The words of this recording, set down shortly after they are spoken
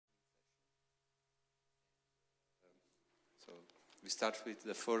So we start with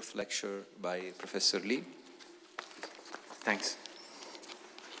the fourth lecture by Professor Lee. Thanks.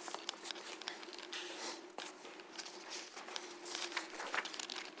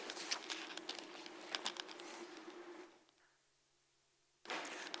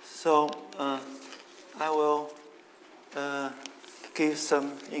 So I will give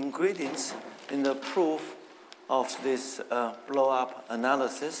some ingredients in the proof of this blow-up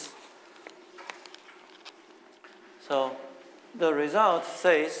analysis. So the result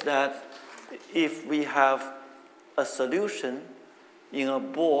says that if we have a solution in a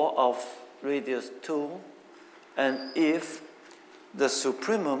ball of radius 2, and if the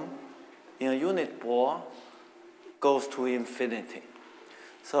supremum in a unit ball goes to infinity.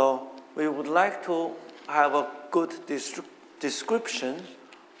 So we would like to have a good description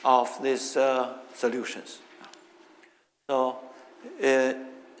of these solutions. So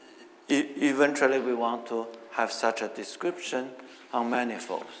eventually we want to have such a description on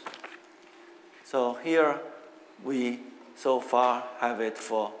manifolds. So here we so far have it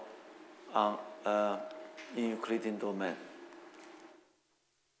for in Euclidean domain.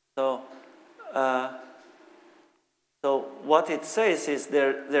 So what it says is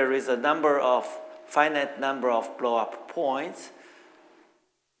there is a finite number of blow-up points,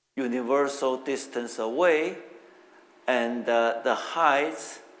 universal distance away, and the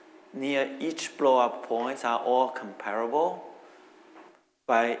heights near each blow-up points are all comparable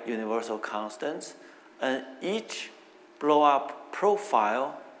by universal constants, and each blow-up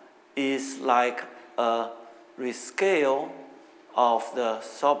profile is like a rescale of the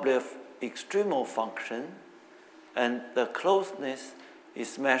Sobolev extremal function, and the closeness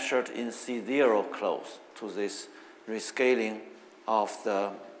is measured in C0 close to this rescaling of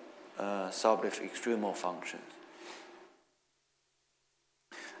the Sobolev extremal functions.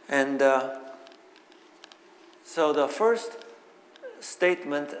 And so the first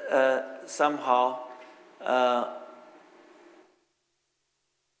statement somehow,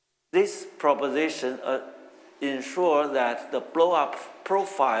 this proposition ensures that the blow-up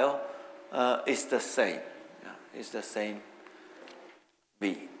profile is the same. Is the same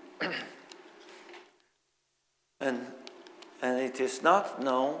V. and it is not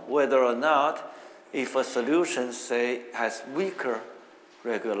known whether or not if a solution, say, has weaker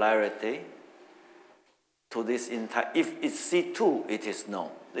regularity to this entire, if it's C2, it is known.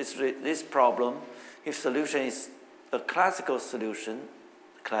 This problem, if solution is a classical solution,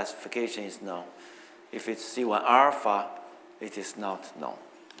 classification is known. If it's C1 alpha, it is not known.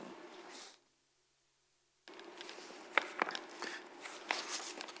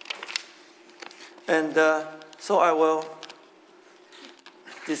 And so I will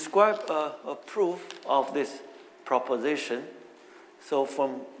describe a proof of this proposition, so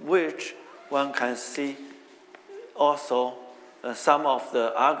from which one can see also some of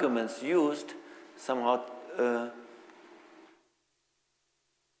the arguments used somehow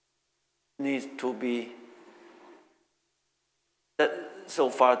need to be, that so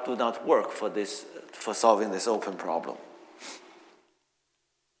far do not work for solving this open problem.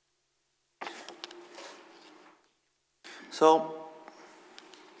 So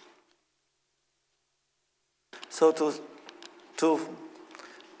to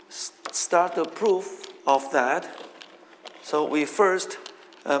start the proof of that, so we first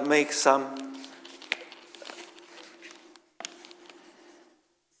make some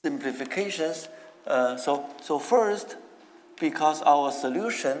simplifications. So first, because our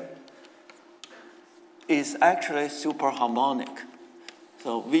solution is actually superharmonic,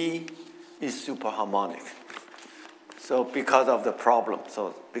 so V is superharmonic. So because of the problem,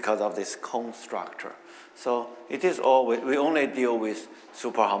 so because of this cone structure. So it is always, we only deal with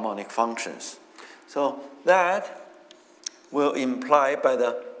superharmonic functions. So that will imply by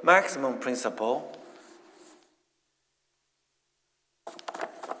the maximum principle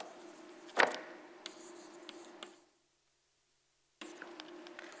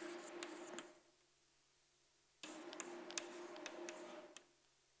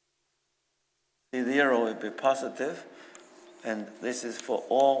C0 will be positive, and this is for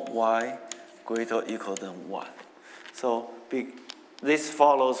all y greater or equal than 1. So this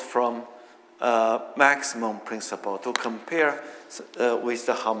follows from maximum principle to compare with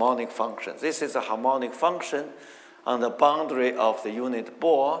the harmonic function. This is a harmonic function on the boundary of the unit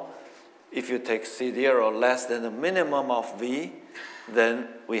ball. If you take C0 less than the minimum of V, then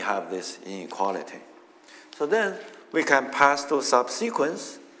we have this inequality. So then we can pass to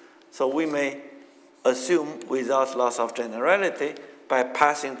subsequence. So we may assume without loss of generality by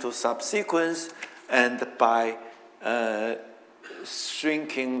passing to subsequence and by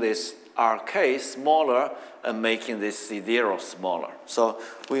shrinking this Rk smaller and making this C0 smaller. So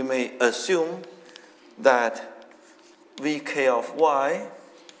we may assume that Vk of y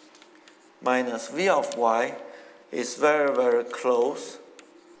minus V of y is very, very close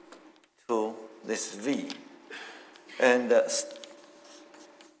to this V. And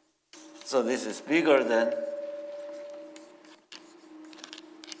so this is bigger than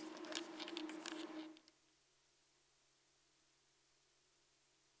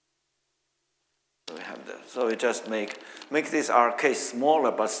so we just make this Rk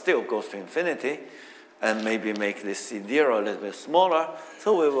smaller, but still goes to infinity, and maybe make this C0 a little bit smaller.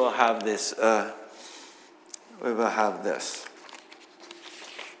 So we will have this. We will have this.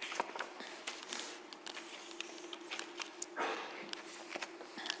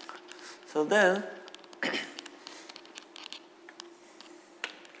 So then,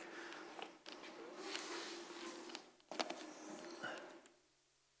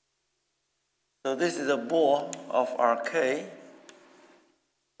 so this is a ball of Rk,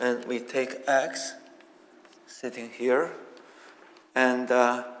 and we take x sitting here, and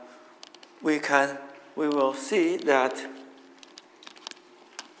we will see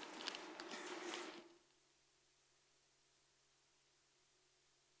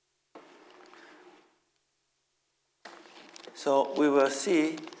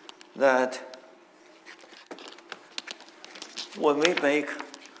that when we make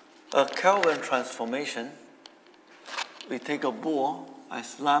a Kelvin transformation, we take a ball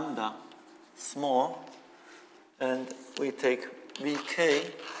as lambda small, and we take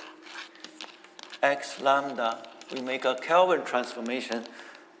Vk x lambda. We make a Kelvin transformation.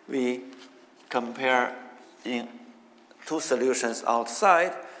 We compare in two solutions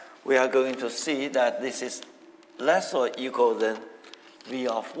outside. We are going to see that this is less or equal than V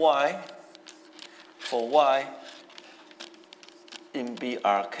of y for y in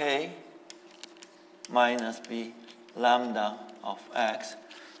Brk minus B lambda of x.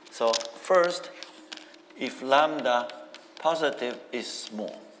 So first, if lambda positive is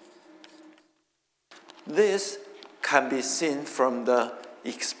small, this can be seen from the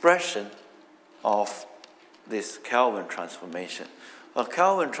expression of this Kelvin transformation. A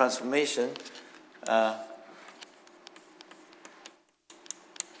Kelvin transformation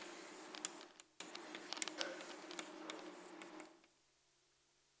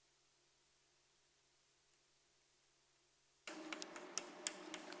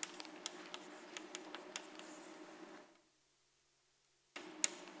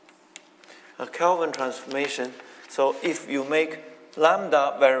so if you make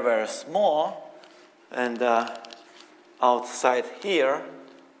lambda very, very small, and outside here,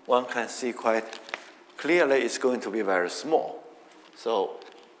 one can see quite clearly it's going to be very small. So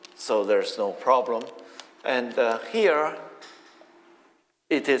there's no problem. And here,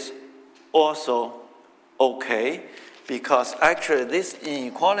 it is also okay, because actually this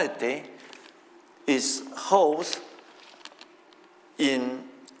inequality holds in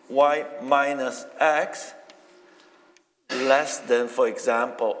y minus x less than, for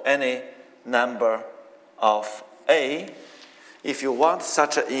example, any number of a. If you want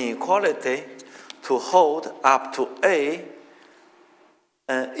such an inequality to hold up to a,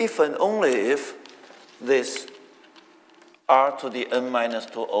 and if and only if this r to the n minus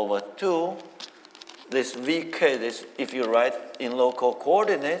 2 over 2, this vk, this, if you write in local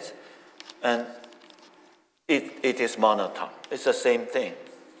coordinates, and it is monotone. It's the same thing.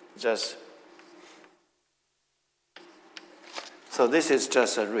 So this is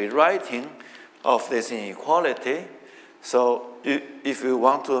just a rewriting of this inequality. So if you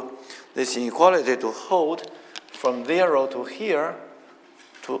want this inequality to hold from 0 to here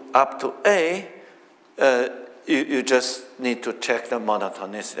to up to a, you just need to check the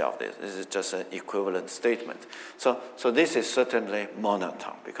monotonicity of this. This is just an equivalent statement. So this is certainly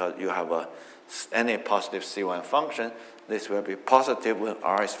monotone, because you have any positive C1 function. This will be positive when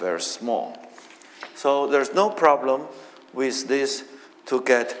r is very small. So there's no problem with this to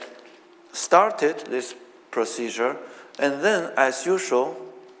get started, this procedure. And then, as usual,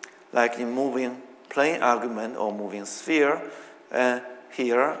 like in moving plane argument or moving sphere,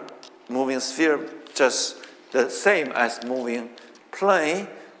 here, moving sphere just the same as moving plane,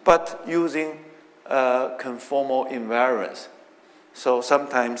 but using conformal invariance. So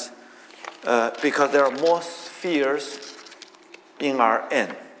sometimes, because there are more spheres in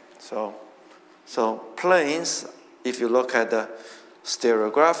Rn. So planes, if you look at the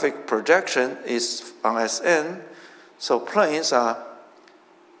stereographic projection, is on Sn. So planes are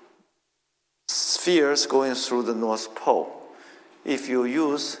spheres going through the North Pole. If you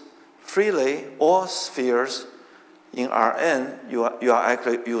use freely all spheres in Rn, you are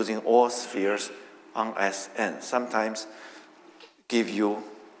actually using all spheres on Sn. Sometimes give you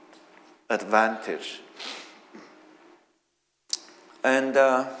advantage. And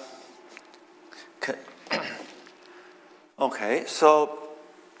okay, so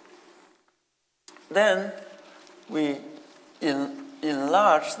then we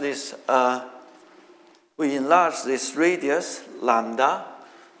enlarge this radius lambda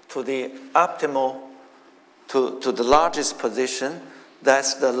to the optimal, to the largest position.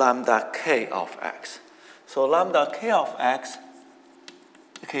 That's the lambda k of x. So lambda k of x,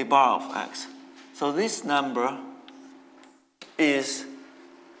 k bar of x. So this number is,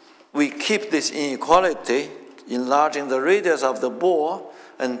 we keep this inequality, enlarging the radius of the ball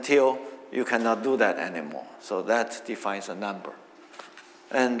until you cannot do that anymore. So that defines a number.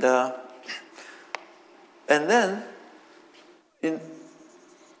 And then,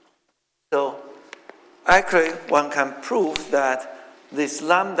 so actually one can prove that this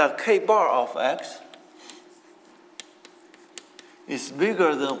lambda k bar of x is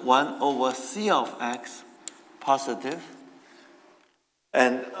bigger than 1 over c of x positive.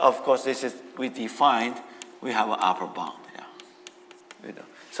 And of course, this is, we defined, we have an upper bound. Yeah.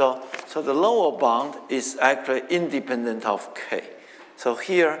 So the lower bound is actually independent of k. So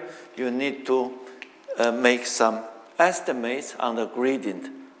here you need to make some estimates on the gradient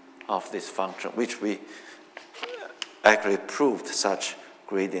of this function, which we actually proved such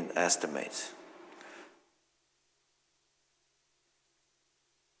gradient estimates.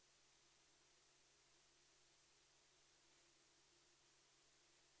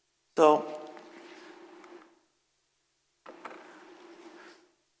 So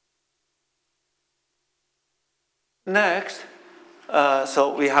next,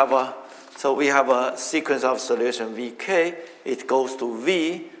 so we have a sequence of solution Vk. It goes to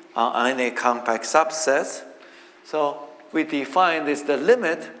V on any compact subsets. So we define this, the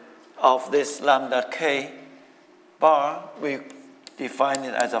limit of this lambda k bar. We define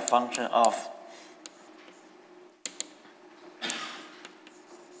it as a function of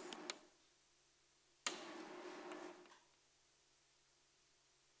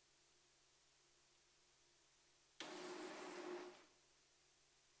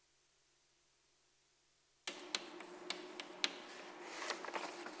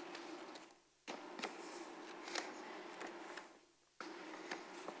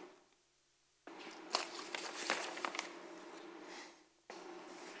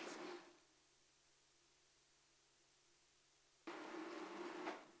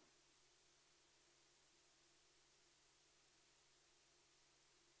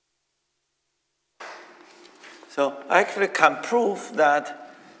So I actually can prove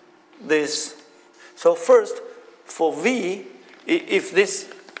that this, so first for V, if this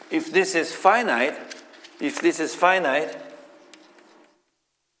is finite,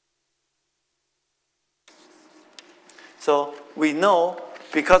 so we know,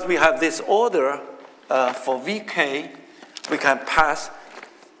 because we have this order for Vk, we can pass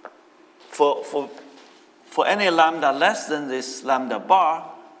for any lambda less than this lambda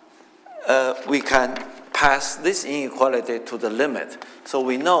bar, we can pass this inequality to the limit. So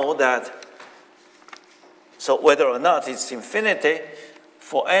we know that, so whether or not it's infinity,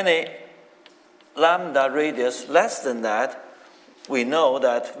 for any lambda radius less than that, we know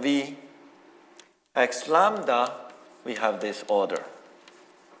that V x lambda, we have this order.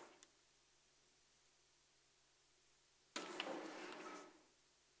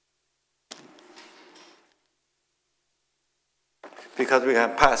 Because we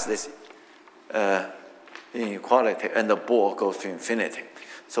can pass this inequality, and the ball goes to infinity.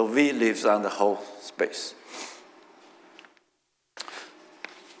 So V lives on the whole space.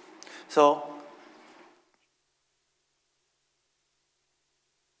 So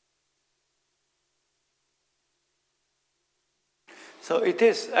it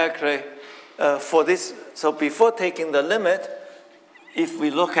is actually for this, so before taking the limit, if we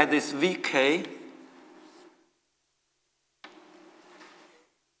look at this Vk,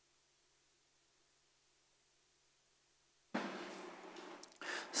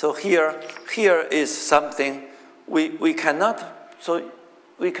 so here is something we cannot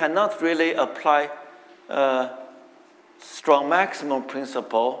really apply strong maximum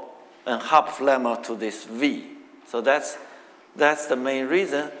principle and Hopf lemma to this V. So that's the main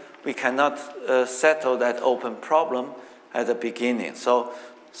reason we cannot settle that open problem at the beginning. So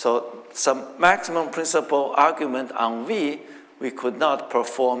some maximum principle argument on V we could not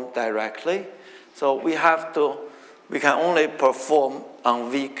perform directly. So we can only perform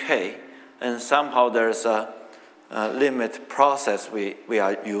on Vk, and somehow there's a limit process we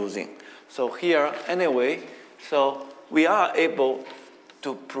are using. So here, anyway, So we are able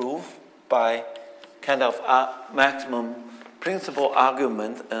to prove by kind of maximum principal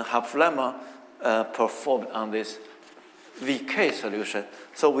argument and half lemma performed on this VK solution.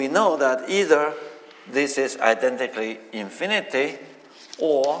 So we know that either this is identically infinity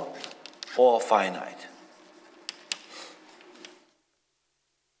or finite.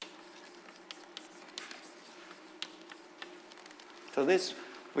 So this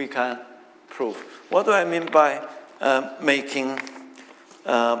we can prove. What do I mean by making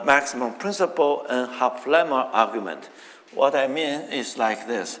maximum principal and half lemma argument? What I mean is like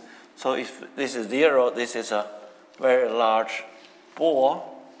this. So if this is 0, this is a very large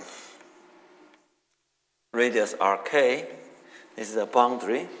ball, radius rk, this is a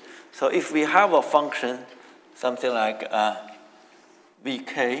boundary. So if we have a function, something like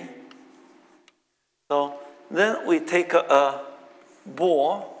vk, so then we take a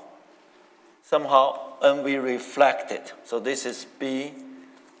ball somehow and we reflect it. So this is b,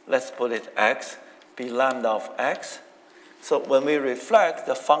 let's put it x, b lambda of x. So when we reflect,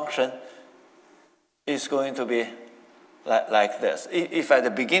 the function is going to be like this. If at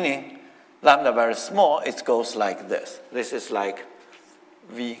the beginning, lambda very small, it goes like this. This is like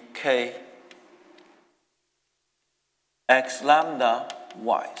vk x lambda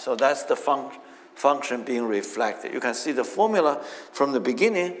y. So that's the function being reflected. You can see the formula from the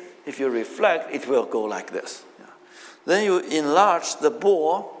beginning. If you reflect, it will go like this. Yeah. Then you enlarge the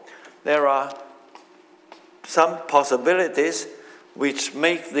ball. There are some possibilities which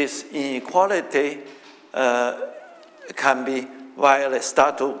make this inequality can be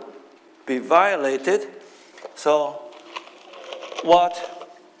start to be violated. So what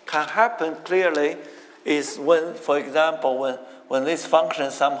can happen clearly is when, for example, when this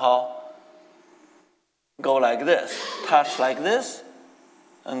function somehow go like this, touch like this,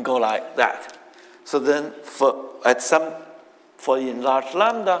 and go like that. So then for enlarged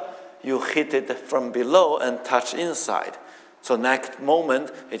lambda, you hit it from below and touch inside. So next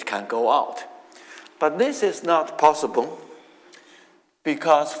moment, it can go out. But this is not possible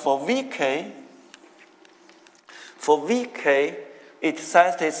because for VK, it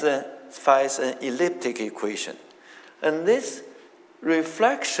satisfies an elliptic equation. And this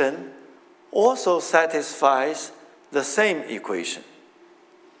reflection also satisfies the same equation.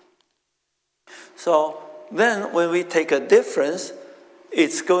 So then when we take a difference,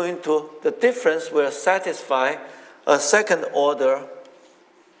 the difference will satisfy a second order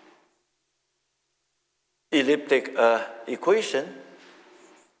elliptic equation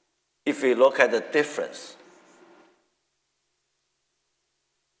if we look at the difference.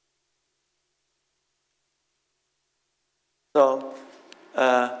 So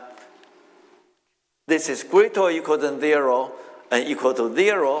this is greater or equal than 0 and equal to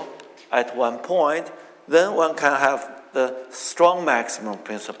 0 at one point, then one can have the strong maximum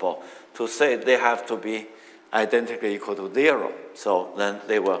principle to say they have to be identically equal to 0. So then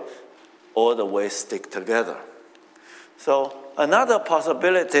they will all the way stick together. So another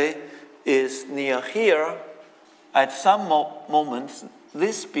possibility is near here, at some moments,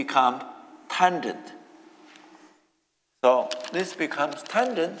 this becomes tangent. So this becomes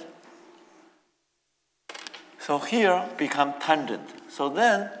tangent. So here become tangent. So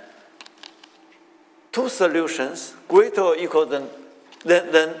then two solutions greater or equal than,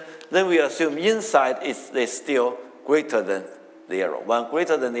 then we assume inside they still greater than 0. One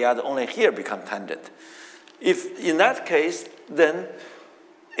greater than the other, only here become tangent. If in that case, then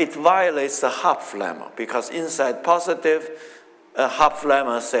it violates the half lemma because inside positive, half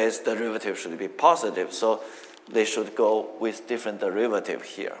lemma says the derivative should be positive. So they should go with different derivative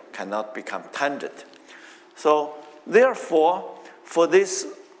here, cannot become tangent. So therefore, for this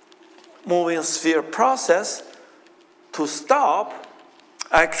moving sphere process to stop,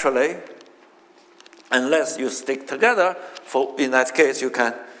 actually, unless you stick together, in that case you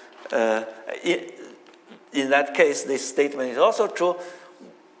can, in that case this statement is also true.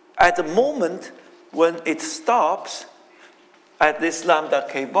 At the moment when it stops at this lambda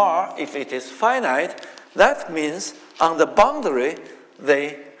k bar, if it is finite, that means on the boundary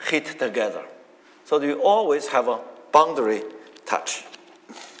they hit together. So you always have a boundary touch.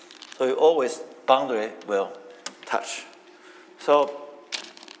 So you always boundary will touch. So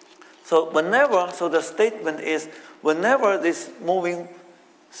the statement is whenever this moving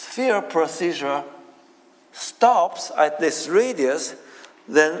sphere procedure stops at this radius,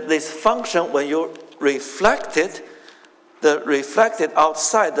 then this function, when you reflect it, the reflected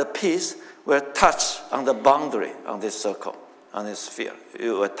outside the piece will touch on the boundary on this circle, on this sphere.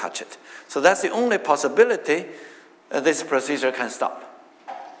 You will touch it. So that's the only possibility this procedure can stop.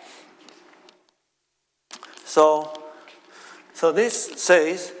 So this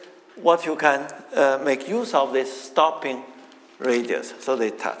says what you can make use of this stopping radius, so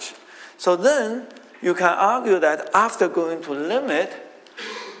they touch. So then you can argue that after going to limit,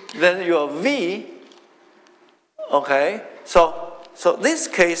 then your V, okay, so this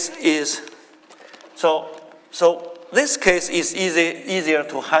case is, so this case is easier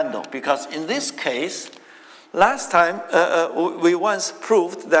to handle, because in this case, last time we once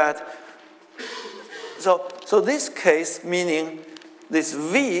proved that, so this case meaning this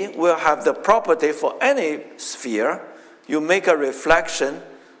V will have the property for any sphere. You make a reflection,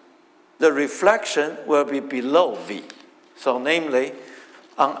 the reflection will be below V. So namely,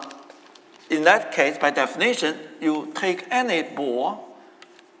 in that case, by definition, you take any ball,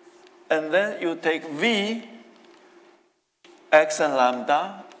 and then you take V, x and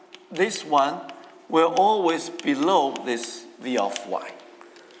lambda. This one will always below this V of y,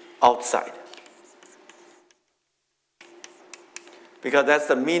 outside. Because that's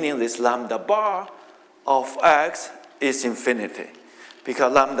the meaning this lambda bar of x is infinity.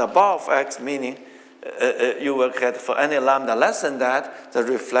 Because lambda bar of x meaning you will get for any lambda less than that, the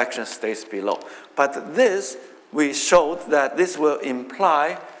reflection stays below. But this, we showed that this will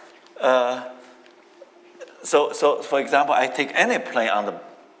imply, so for example, I take any plane on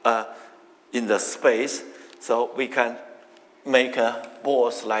the, in the space, so we can make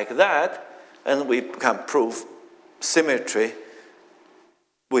balls like that, and we can prove symmetry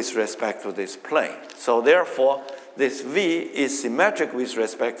with respect to this plane. So therefore, this V is symmetric with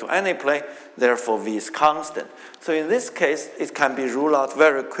respect to any plane, therefore V is constant. So in this case, it can be ruled out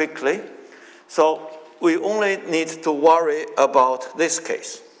very quickly. So we only need to worry about this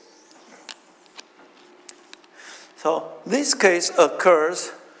case. So this case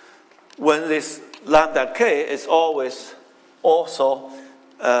occurs when this lambda k is always also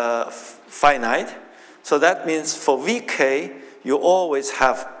finite. So that means for Vk, you always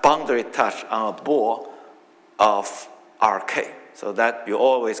have boundary touch on a ball of Rk. So that you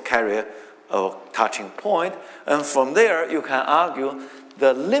always carry a touching point. And from there, you can argue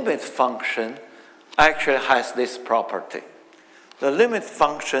the limit function actually has this property. The limit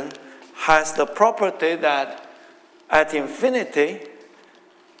function has the property that at infinity,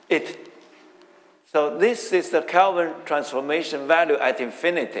 so this is the Kelvin transformation value at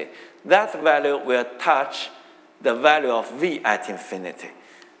infinity. That value will touch the value of V at infinity.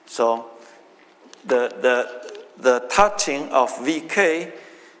 So the touching of Vk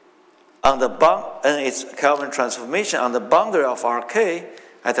on the and its Kelvin transformation on the boundary of Rk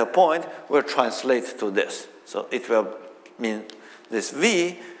at a point will translate to this. So it will mean this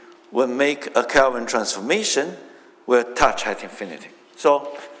V will make a Kelvin transformation will touch at infinity.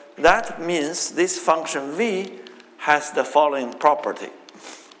 So that means this function V has the following property.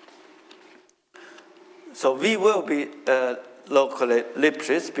 So V will be locally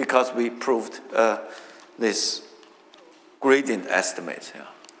elliptic because we proved this gradient estimate. Yeah.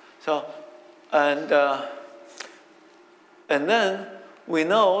 So, and then we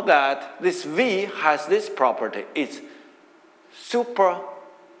know that this V has this property. It's super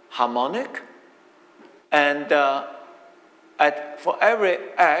harmonic, and for every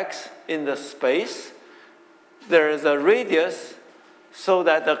x in the space, there is a radius so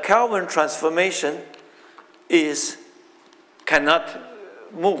that the Kelvin transformation cannot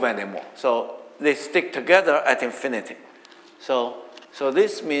move anymore. So they stick together at infinity. So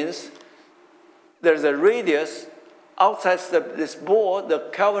this means there's a radius outside this ball, the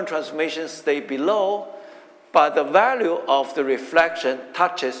Kelvin transformation stays below, but the value of the reflection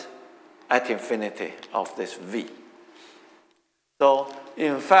touches at infinity of this V. So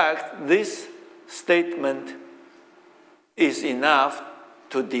in fact, this statement is enough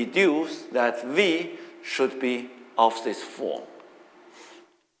to deduce that V should be of this form.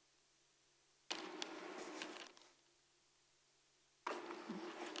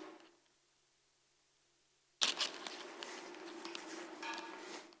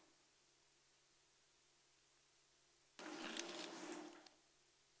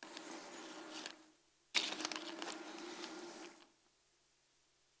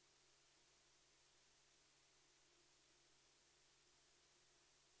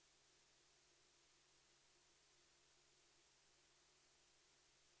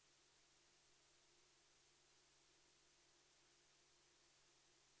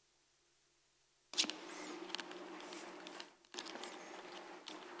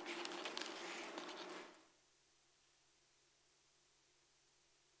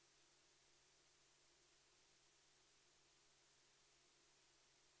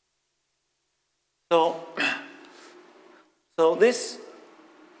 So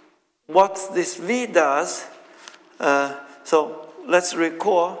what this V does So let's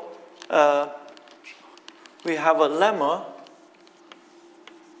recall we have a lemma.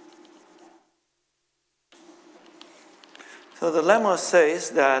 So the lemma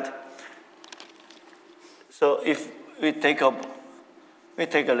says that, so if we take a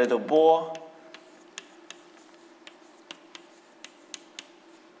little ball.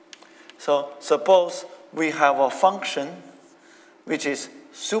 So suppose we have a function which is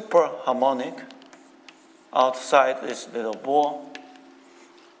superharmonic outside this little ball.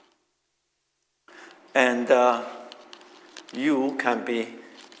 And U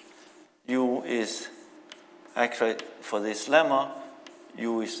is actually, for this lemma,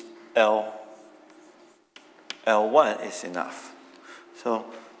 U is L1 is enough. So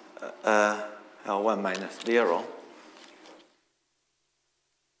L1 minus 0.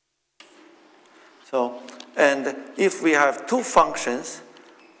 So, and if we have two functions,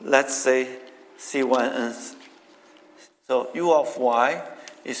 let's say C1 and so U of y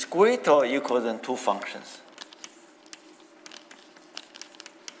is greater or equal than two functions.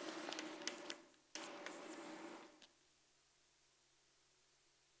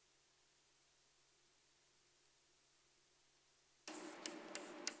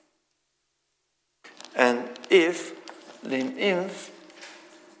 And if lim inf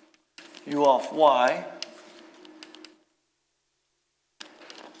U of y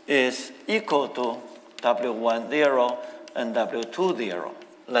is equal to W1, 0 and W2, 0.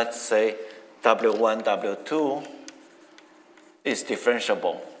 Let's say W1, W2 is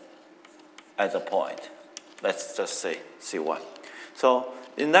differentiable at a point. Let's just say C1. So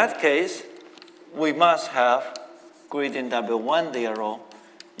in that case, we must have gradient W1, 0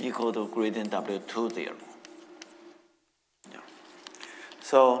 equal to gradient W2, 0. Yeah.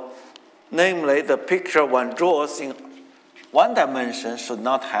 So namely, the picture one draws in one dimension should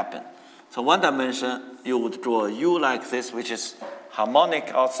not happen. So one dimension, you would draw a U like this, which is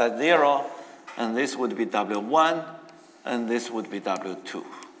harmonic outside 0, and this would be W1, and this would be W2.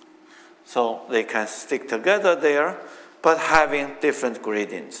 So they can stick together there, but having different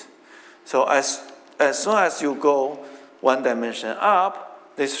gradients. So as soon as you go one dimension up,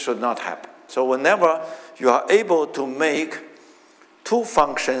 this should not happen. So whenever you are able to make two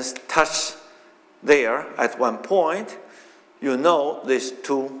functions touch there at one point, you know these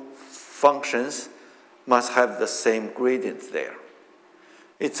two functions must have the same gradients there.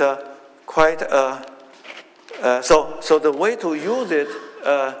 It's so the way to use it,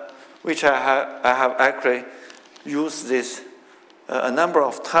 which I have actually used this a number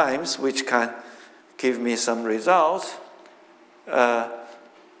of times, which can give me some results,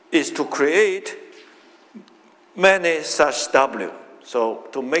 is to create many such W. So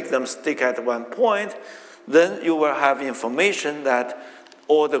to make them stick at one point, then you will have information that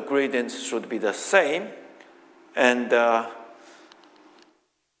all the gradients should be the same, and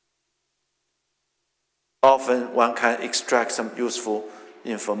often one can extract some useful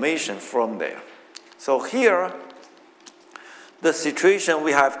information from there. So here, the situation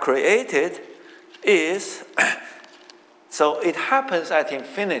we have created is, so it happens at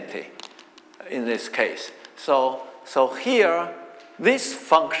infinity in this case. So here, these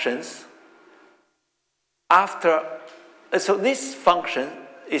functions, so this function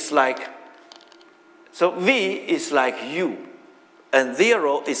is like, so V is like U, and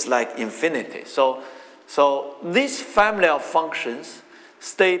 0 is like infinity. So this family of functions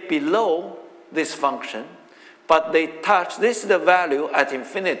stay below this function, but they touch, this is the value at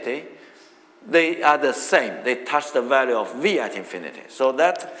infinity, they are the same. They touch the value of V at infinity. So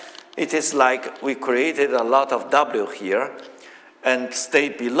that it is like we created a lot of W here and stay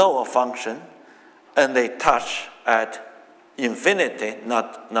below a function, and they touch at infinity,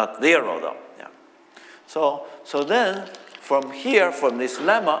 not 0 though. Yeah. So then from here, from this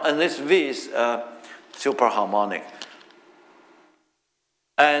lemma, and this V is superharmonic.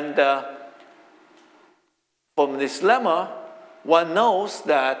 And from this lemma, one knows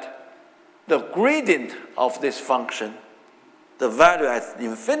that the gradient of this function, the value at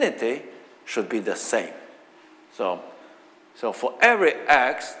infinity, should be the same. So for every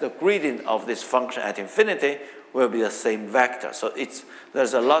x, the gradient of this function at infinity will be the same vector. So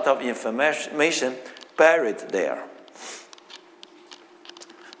there's a lot of information buried there.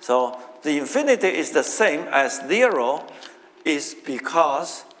 So the infinity is the same as 0 is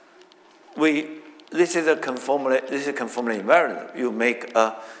because this is conformally invariant. You make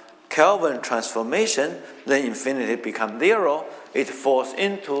a Kelvin transformation, then infinity becomes 0. It falls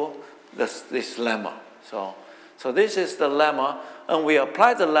into this lemma. So this is the lemma, and we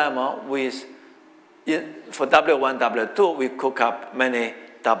apply the lemma with, for W1, W2, we cook up many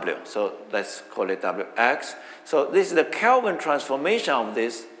W. So let's call it Wx. So this is the Kelvin transformation of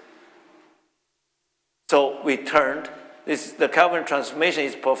this. So we turned, the Kelvin transformation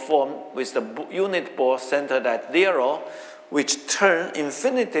is performed with the unit ball centered at 0, which turn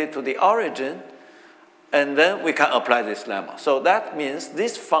infinity to the origin, and then we can apply this lemma. So that means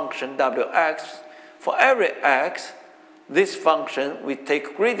this function Wx, for every x, this function, we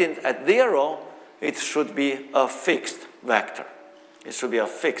take gradient at 0, it should be a fixed vector. It should be a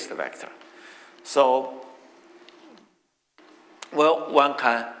fixed vector. So, well, one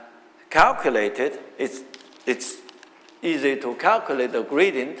can calculate it. It's easy to calculate the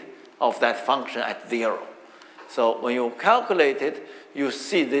gradient of that function at 0. So when you calculate it, you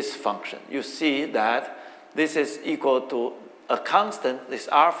see this function. You see that this is equal to a constant. This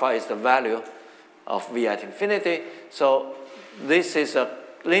alpha is the value of v at infinity. So this is a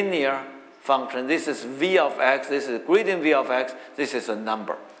linear function. This is v of x. This is gradient v of x. This is a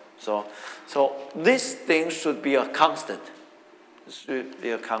number. So this thing should be a constant. It should be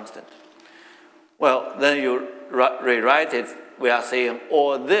a constant. Well, then you rewrite it. We are saying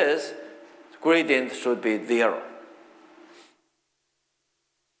all this gradient should be 0.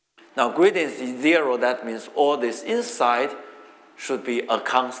 Now gradient is 0. That means all this inside should be a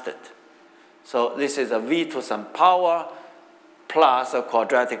constant. So this is a v to some power plus a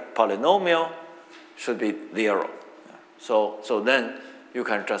quadratic polynomial should be 0. So then you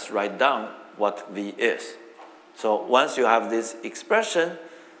can just write down what v is. So once you have this expression,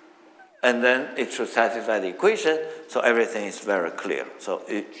 and then it should satisfy the equation, so everything is very clear. So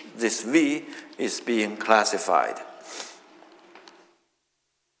this v is being classified.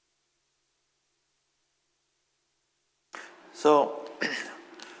 So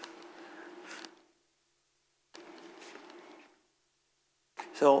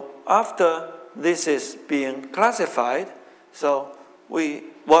after this is being classified, so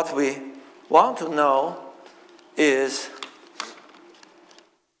what we want to know is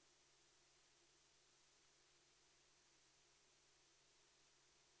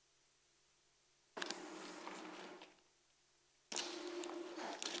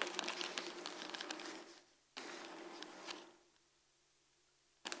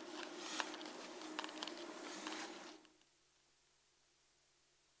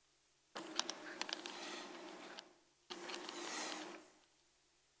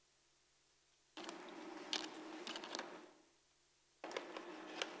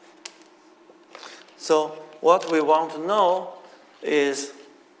so what we want to know is,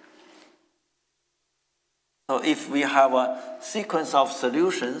 so if we have a sequence of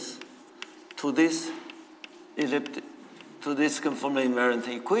solutions to this elliptic, to this conformally invariant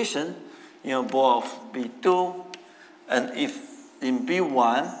equation in a ball of B2, and if in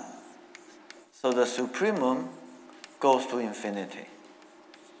B1, so the supremum goes to infinity.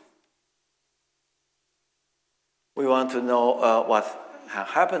 We want to know what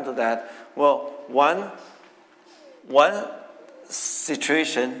happened to that. Well, one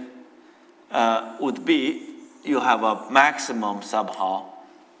situation would be you have a maximum somehow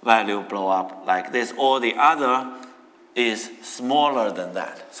value blow up like this, or the other is smaller than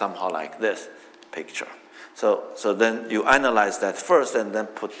that, somehow like this picture. So then you analyze that first and then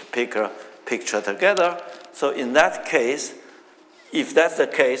put the picture together. So in that case, if that's the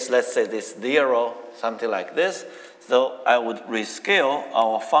case, let's say this 0, something like this, so I would rescale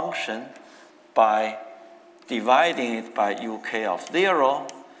our function by dividing it by uk of 0,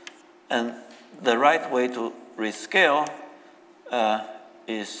 and the right way to rescale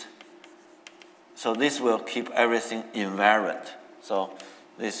is, so this will keep everything invariant. So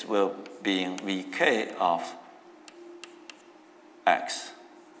this will be in vk of x.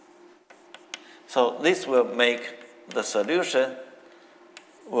 So this will make the solution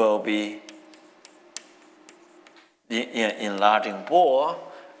will be enlarging ball,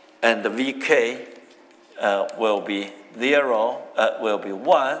 and the vk will be 0, will be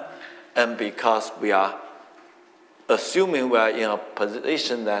 1, and because we are assuming we are in a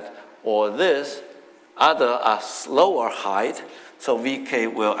position that all this other are slower height, so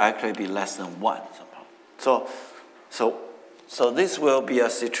vk will actually be less than 1 somehow. So this will be a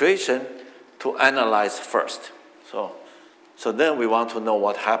situation to analyze first. So then we want to know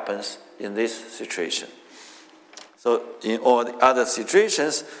what happens in this situation. So in all the other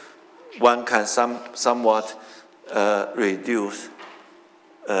situations, one can somewhat reduce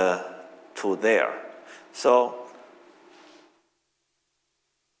to there. So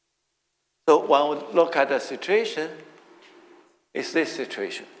one would look at a situation, is this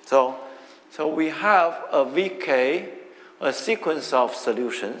situation. So we have a VK, a sequence of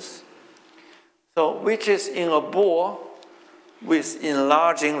solutions, so which is in a ball with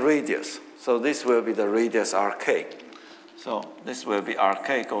enlarging radius. So this will be the radius rk. So this will be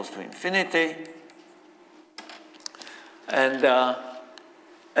rk goes to infinity. And the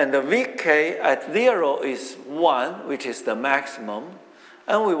vk at 0 is 1, which is the maximum.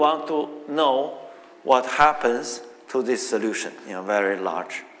 And we want to know what happens to this solution in a very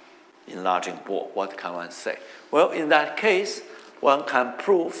large enlarging bore. What can one say? Well, in that case, one can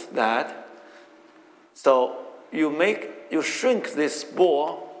prove that, so you shrink this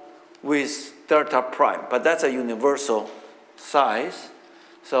bore with delta prime, but that's a universal size.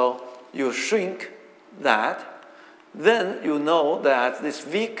 So you shrink that, then you know that this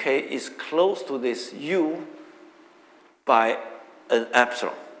Vk is close to this U by an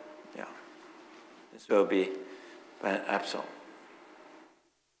epsilon. Yeah. This will be by an epsilon.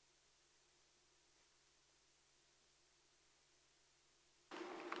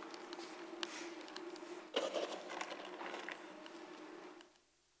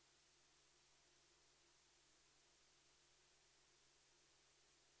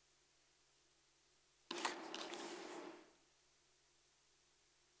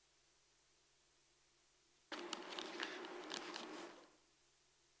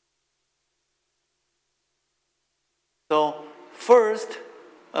 So first,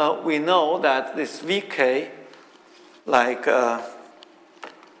 we know that this Vk, like, so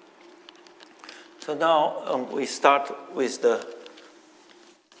now we start with the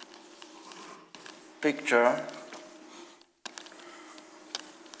picture.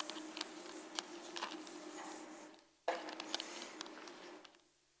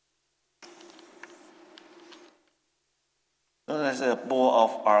 So there's a bore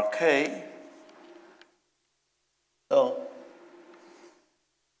of Rk.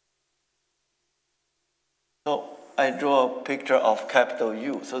 So I draw a picture of capital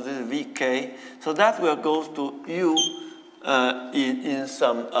U. So this is Vk. So that will go to U in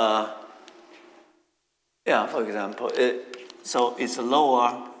some, for example, so it's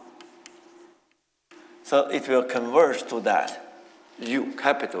lower. So it will converge to that U,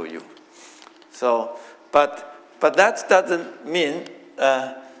 capital U. So, but that doesn't mean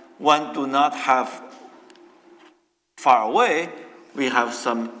one do not have far away. We have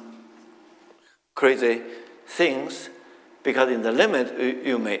some crazy things, because in the limit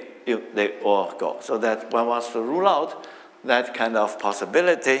they all go. So that one wants to rule out that kind of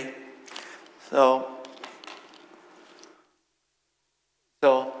possibility. So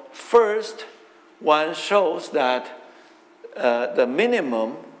first, one shows that the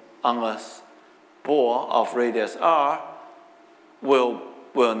minimum on a bore of radius r will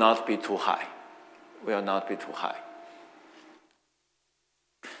not be too high. Will not be too high.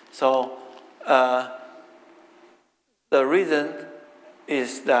 So the reason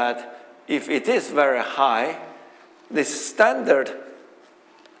is that if it is very high, this standard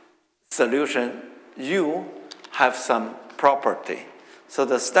solution U have some property. So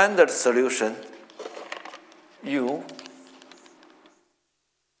the standard solution U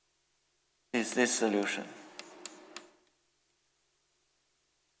is this solution.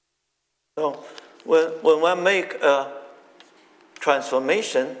 So when one make a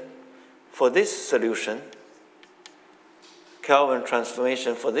transformation for this solution, Kelvin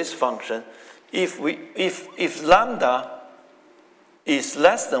transformation for this function, if lambda is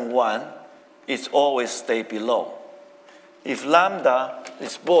less than 1, it always stay below. If lambda,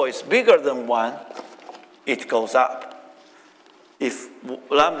 this bore, is bigger than 1, it goes up. If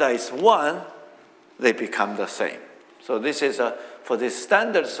lambda is 1, they become the same. So this is for this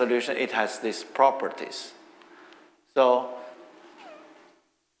standard solution, it has these properties. So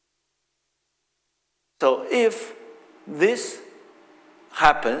if this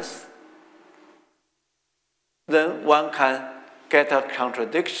happens, then one can get a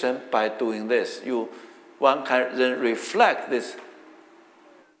contradiction by doing this. One can then reflect this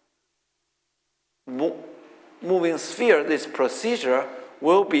moving sphere, this procedure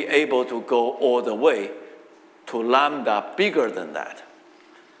will be able to go all the way to lambda bigger than that.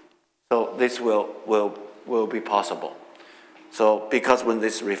 So this will be possible. So because when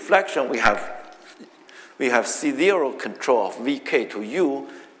this reflection, we have C0 control of Vk to U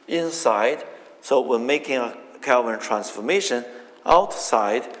inside. So when making a Kelvin transformation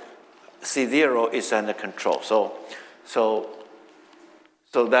outside, C0 is under control. So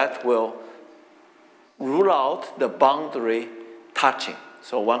that will rule out the boundary touching.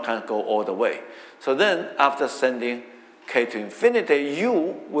 So one can go all the way. So then after sending K to infinity,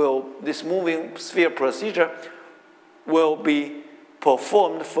 this moving sphere procedure will be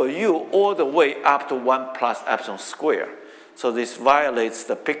performed for U all the way up to 1 plus epsilon square. So this violates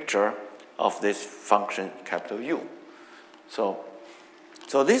the picture of this function capital U. So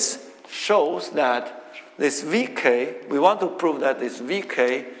this shows that this Vk, we want to prove that this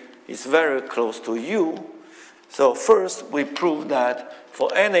Vk is very close to U. So first we prove that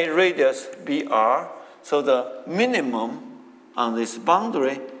for any radius Br, so the minimum on this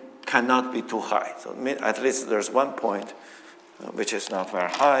boundary cannot be too high. So at least there's one point which is not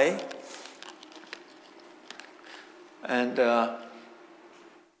very high. And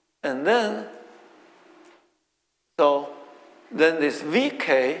then, so then this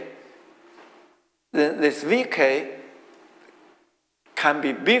Vk can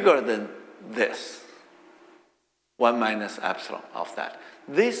be bigger than this, 1 minus epsilon of that.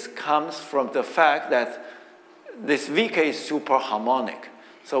 This comes from the fact that this Vk is superharmonic.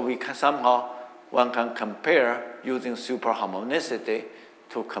 So we can somehow, one can compare using superharmonicity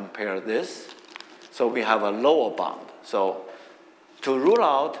to compare this. So we have a lower bound. So to rule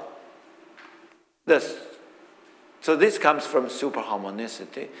out this, so this comes from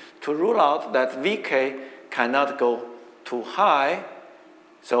superharmonicity. To rule out that Vk cannot go too high,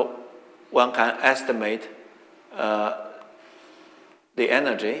 so one can estimate the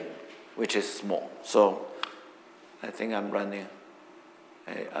energy, which is small. So I think I'm running.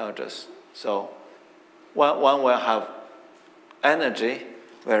 I'll just, so one will have energy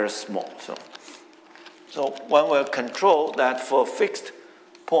very small. So one will control that for fixed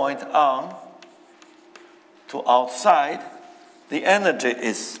point on to outside, the energy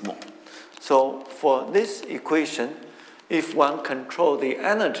is small. So for this equation, if one control the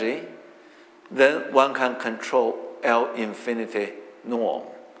energy, then one can control L infinity norm.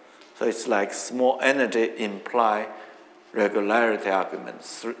 So it's like small energy imply regularity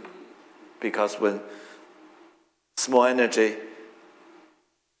arguments, because when small energy,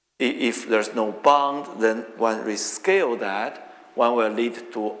 if there's no bound, then one rescale that, one will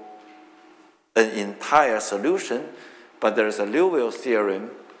lead to an entire solution, but there's a Liouville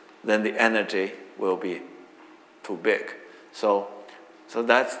theorem, then the energy will be too big. So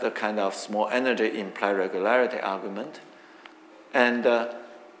that's the kind of small energy implied regularity argument. And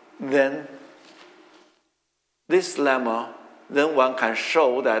then this lemma, then one can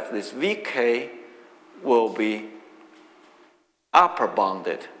show that this Vk will be upper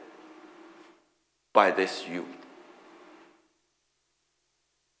bounded by this U.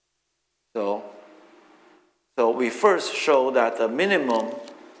 So we first show that the minimum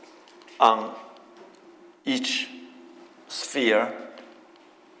on each sphere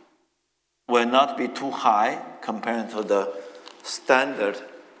will not be too high compared to the standard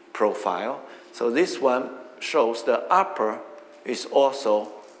profile. So this one shows the upper is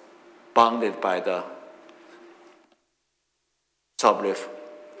also bounded by the Sobolev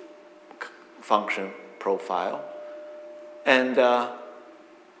function profile. And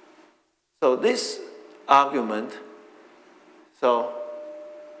so this argument, so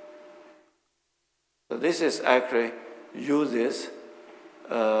this is actually uses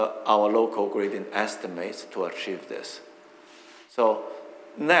our local gradient estimates to achieve this. So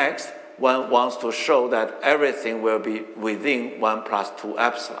next, one wants to show that everything will be within 1 plus 2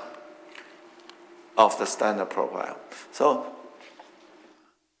 epsilon of the standard profile. So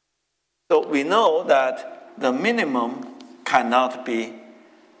we know that the minimum cannot be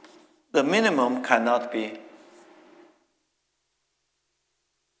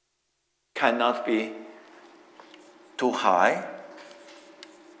too high.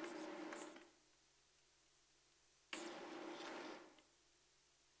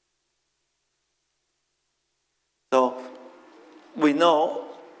 So we know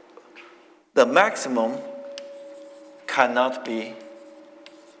the maximum cannot be,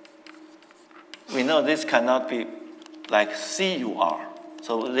 we know this cannot be like CUR.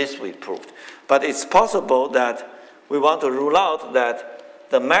 So this we proved. But it's possible that we want to rule out that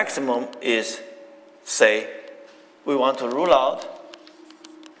the maximum is, say, we want to rule out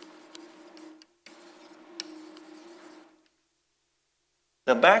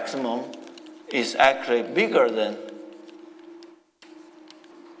the maximum is actually bigger than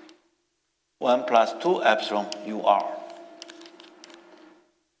 1 plus 2 epsilon UR.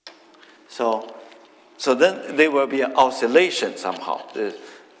 So then there will be an oscillation somehow.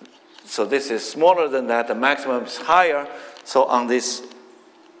 So this is smaller than that, the maximum is higher. So on this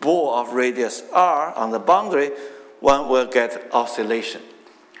ball of radius R on the boundary, one will get oscillation.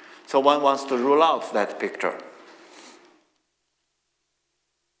 So one wants to rule out that picture.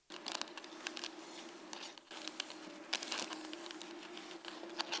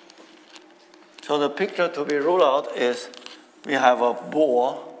 So the picture to be ruled out is we have a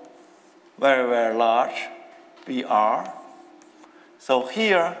ball, very, very large, BR. So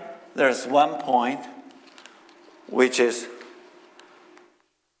here there's one point which is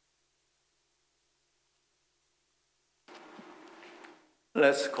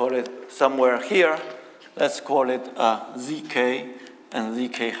let's call it somewhere here, let's call it zk and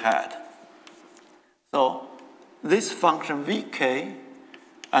zk hat. So this function vk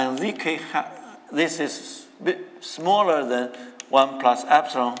and zk hat, this is smaller than 1 plus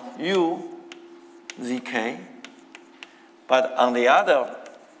epsilon u zk. But on the other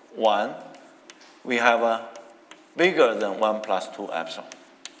one, we have a bigger than 1 plus 2 epsilon.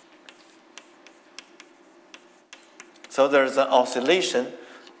 So there's an oscillation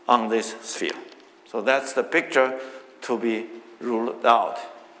on this sphere. So that's the picture to be ruled out.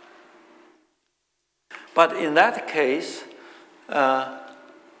 But in that case,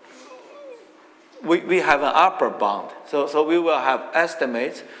 we have an upper bound. So we will have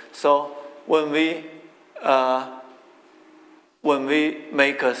estimates. So when we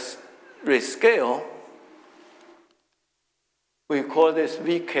make a rescale, we call this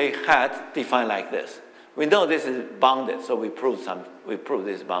vk hat defined like this. We know this is bounded, so we prove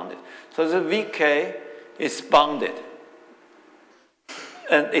this is bounded. So the vk is bounded.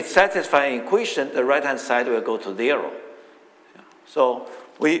 And it's satisfying equation, the right-hand side will go to 0. So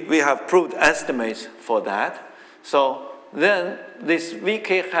we have proved estimates for that. So then this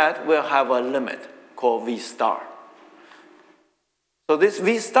vk hat will have a limit called v star. So this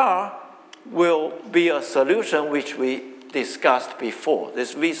v star will be a solution which we discussed before.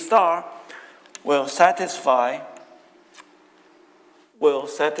 This v star will satisfy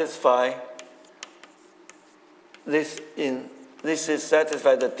this is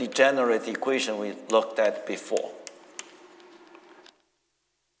satisfy the degenerate equation we looked at before.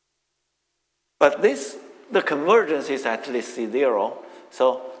 But the convergence is actually C0,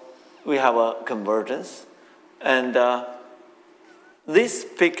 so we have a convergence. And this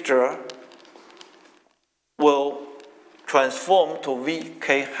picture will transform to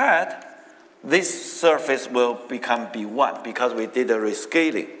vk hat. This surface will become B1 because we did a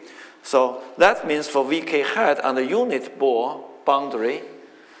rescaling. So that means for vk hat on the unit Bohr boundary,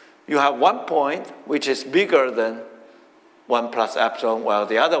 you have one point which is bigger than 1 plus epsilon, while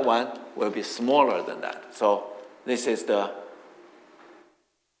the other one will be smaller than that. So this is so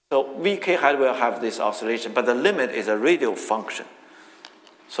vk hat will have this oscillation, but the limit is a radial function.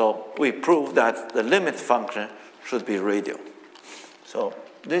 So we prove that the limit function should be radial. So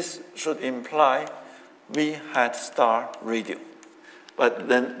this should imply v hat star radial. But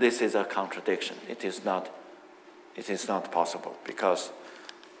then this is a contradiction. It is not possible because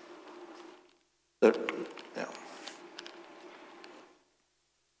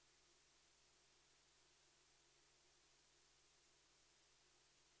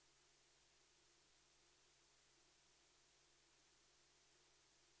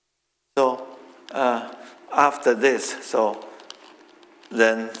So after this, so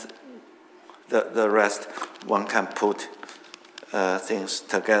then the rest, one can put things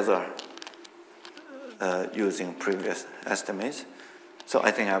together using previous estimates. So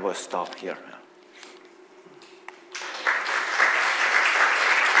I think I will stop here.